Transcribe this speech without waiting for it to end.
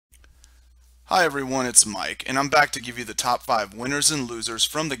Hi everyone, it's Mike, and I'm back to give you the top 5 winners and losers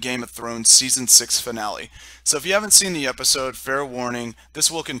from the Game of Thrones Season 6 finale. So if you haven't seen the episode, fair warning, this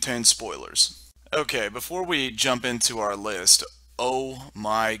will contain spoilers. Okay, before we jump into our list, oh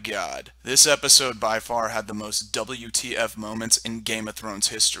my god, this episode by far had the most WTF moments in Game of Thrones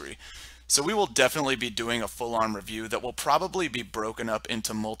history. So we will definitely be doing a full-on review that will probably be broken up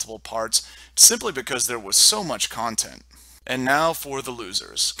into multiple parts, simply because there was so much content. And now for the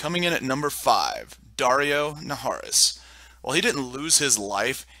losers. Coming in at number 5, Daario Naharis. While he didn't lose his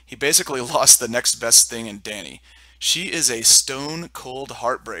life, he basically lost the next best thing in Dany. She is a stone-cold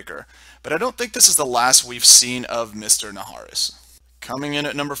heartbreaker, but I don't think this is the last we've seen of Mr. Naharis. Coming in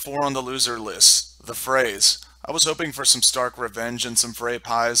at number 4 on the loser list, the Freys. I was hoping for some Stark revenge and some Frey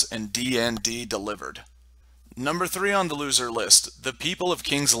pies, and DND delivered. Number 3 on the loser list, the people of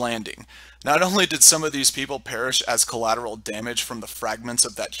King's Landing. Not only did some of these people perish as collateral damage from the fragments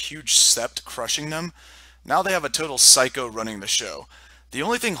of that huge sept crushing them, now they have a total psycho running the show. The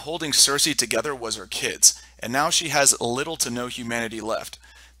only thing holding Cersei together was her kids, and now she has little to no humanity left.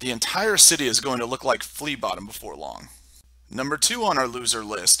 The entire city is going to look like Flea Bottom before long. Number 2 on our loser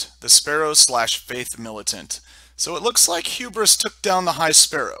list, the Sparrow/Faith Militant. So it looks like Hubris took down the High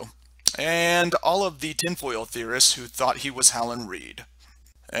Sparrow, and all of the tinfoil theorists who thought he was Hallan Reed.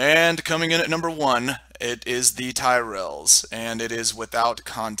 And coming in at number 1, it is the Tyrells, and it is without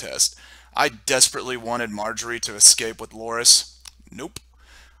contest. I desperately wanted Margaery to escape with Loras. Nope.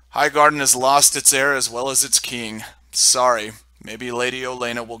 Highgarden has lost its heir as well as its king. Sorry, maybe Lady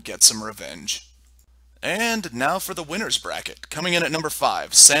Olenna will get some revenge. And now for the winner's bracket. Coming in at number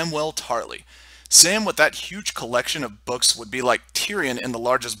 5, Samwell Tarly. Sam with that huge collection of books would be like Tyrion in the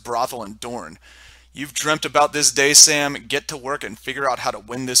largest brothel in Dorne. You've dreamt about this day, Sam. Get to work and figure out how to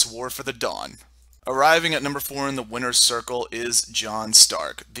win this war for the Dawn. Arriving at number 4 in the winner's circle is Jon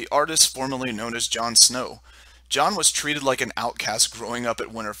Stark, the artist formerly known as Jon Snow. Jon was treated like an outcast growing up at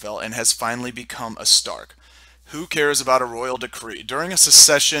Winterfell and has finally become a Stark. Who cares about a royal decree? During a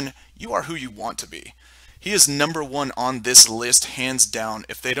secession, you are who you want to be. He is number 1 on this list hands down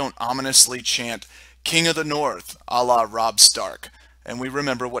if they don't ominously chant King of the North a la Robb Stark, and we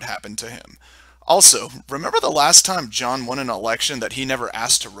remember what happened to him. Also, remember the last time Jon won an election that he never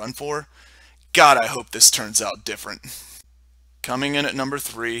asked to run for? God, I hope this turns out different. Coming in at number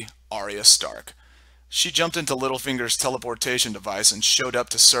 3, Arya Stark. She jumped into Littlefinger's teleportation device and showed up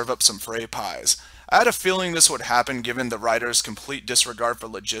to serve up some Frey pies. I had a feeling this would happen given the writer's complete disregard for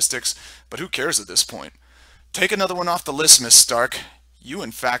logistics, but who cares at this point? Take another one off the list, Miss Stark. You,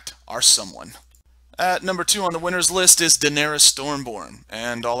 in fact, are someone. At number 2 on the winner's list is Daenerys Stormborn,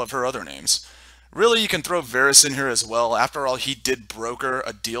 and all of her other names. Really, you can throw Varys in here as well. After all, he did broker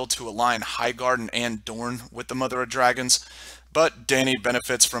a deal to align Highgarden and Dorne with the Mother of Dragons, but Dany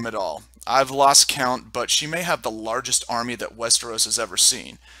benefits from it all. I've lost count, but she may have the largest army that Westeros has ever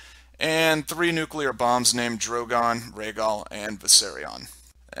seen, and 3 nuclear bombs named Drogon, Rhaegal, and Viserion.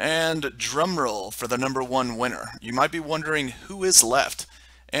 And drumroll for the number 1 winner. You might be wondering who is left,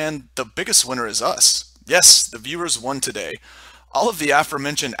 and the biggest winner is us. Yes, the viewers won today. All of the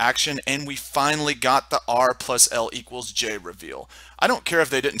aforementioned action, and we finally got the R plus L equals J reveal. I don't care if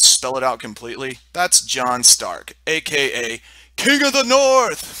they didn't spell it out completely. That's Jon Stark, aka King of the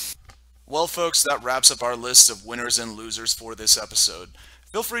North! Well folks, that wraps up our list of winners and losers for this episode.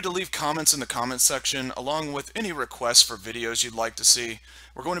 Feel free to leave comments in the comments section, along with any requests for videos you'd like to see.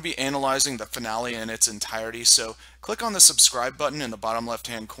 We're going to be analyzing the finale in its entirety, so click on the subscribe button in the bottom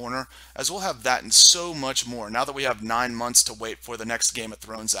left-hand corner, as we'll have that and so much more now that we have 9 months to wait for the next Game of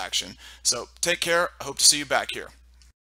Thrones action. So take care, I hope to see you back here.